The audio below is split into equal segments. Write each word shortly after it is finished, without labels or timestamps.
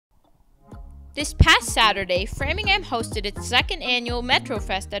This past Saturday, Framingham hosted its second annual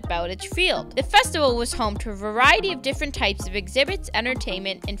Metrofest at Bowditch Field. The festival was home to a variety of different types of exhibits,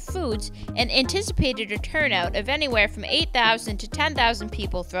 entertainment, and foods, and anticipated a turnout of anywhere from 8,000 to 10,000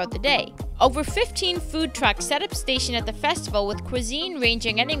 people throughout the day. Over 15 food trucks set up station at the festival with cuisine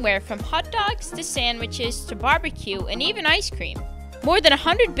ranging anywhere from hot dogs to sandwiches to barbecue and even ice cream. More than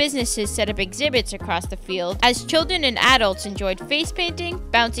 100 businesses set up exhibits across the field as children and adults enjoyed face painting,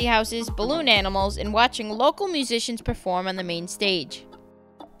 bouncy houses, balloon animals, and watching local musicians perform on the main stage.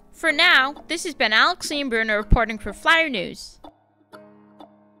 For now, this has been Alex Leombruno reporting for Flyer News.